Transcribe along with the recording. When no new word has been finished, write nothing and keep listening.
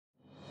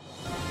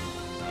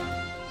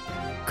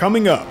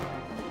Coming up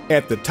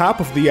at the top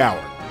of the hour,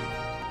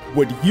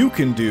 what you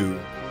can do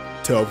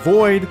to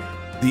avoid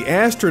the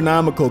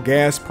astronomical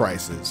gas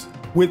prices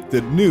with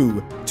the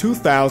new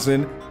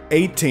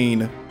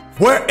 2018.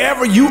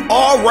 Wherever you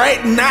are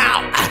right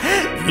now,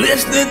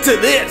 listening to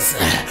this,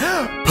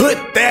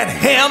 put that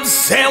ham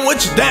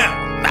sandwich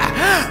down.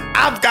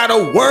 I've got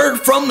a word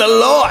from the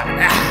Lord.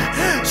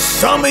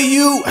 Some of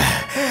you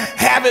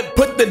haven't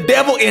put the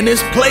devil in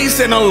his place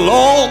in a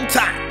long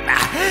time.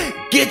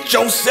 Get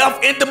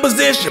yourself into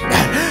position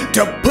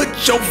to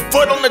put your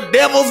foot on the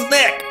devil's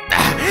neck.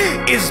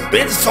 It's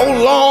been so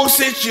long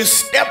since you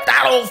stepped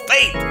out on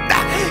faith.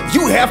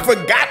 You have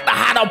forgotten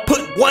how to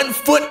put one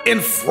foot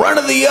in front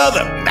of the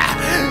other.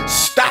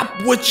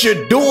 Stop what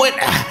you're doing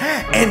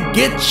and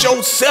get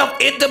yourself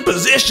into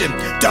position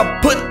to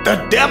put the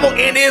devil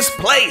in his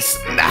place.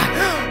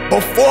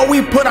 Before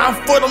we put our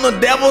foot on the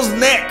devil's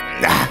neck,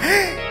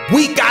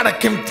 we gotta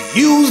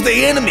confuse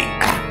the enemy.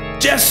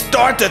 Just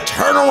start to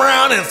turn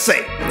around and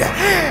say,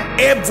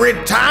 every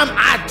time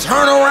I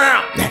turn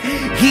around,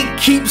 he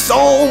keeps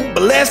on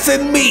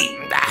blessing me.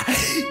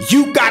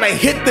 You gotta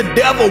hit the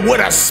devil with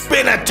a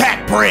spin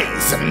attack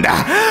praise.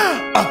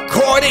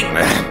 According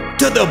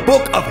to the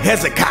book of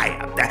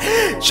Hezekiah,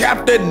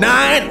 chapter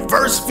 9,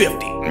 verse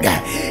 50,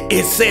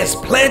 it says,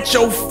 plant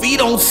your feet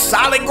on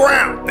solid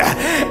ground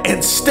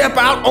and step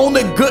out on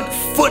the good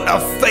foot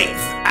of faith.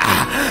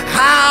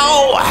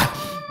 How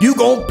you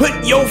gonna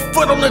put your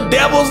foot on the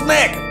devil's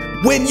neck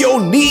when your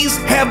knees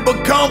have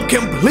become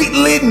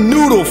completely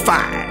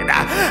noodle-fied?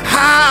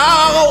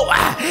 How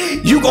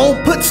you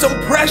gonna put some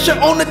pressure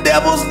on the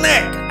devil's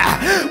neck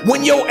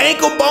when your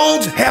ankle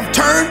bones have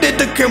turned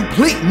into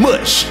complete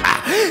mush?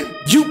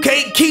 You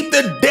can't keep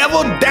the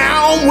devil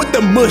down with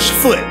the mush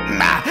foot.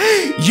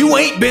 You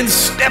ain't been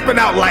stepping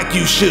out like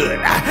you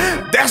should.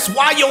 That's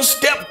why your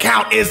step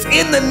count is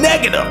in the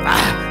negative.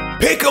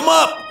 Pick 'em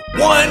up.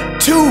 1,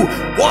 2,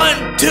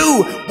 1,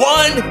 2,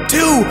 1,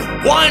 2,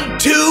 1,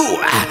 2,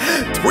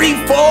 3,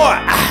 4,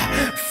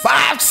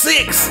 5,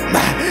 6,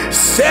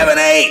 7,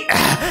 8,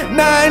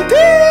 9,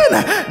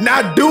 10.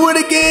 Now do it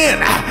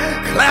again.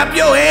 Clap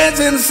your hands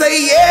and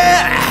say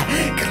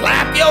yeah.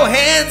 Clap your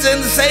hands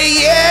and say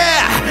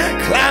yeah.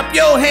 Clap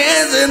your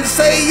hands and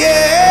say yeah.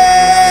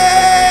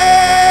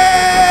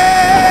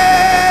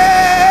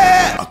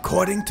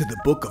 According to the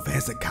book of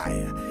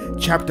Hezekiah,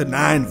 chapter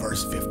 9,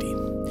 verse 50,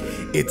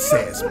 it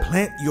says,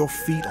 plant your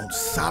feet on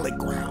solid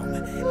ground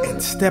and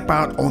step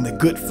out on the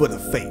good foot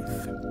of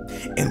faith.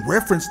 In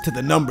reference to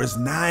the numbers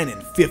 9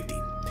 and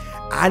 50,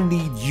 I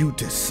need you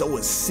to sow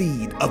a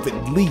seed of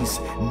at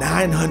least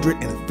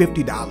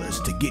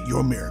 $950 to get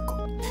your miracle.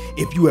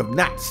 If you have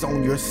not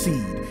sown your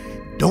seed,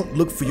 don't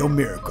look for your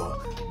miracle.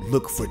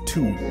 Look for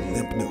 2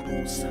 limp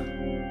noodles.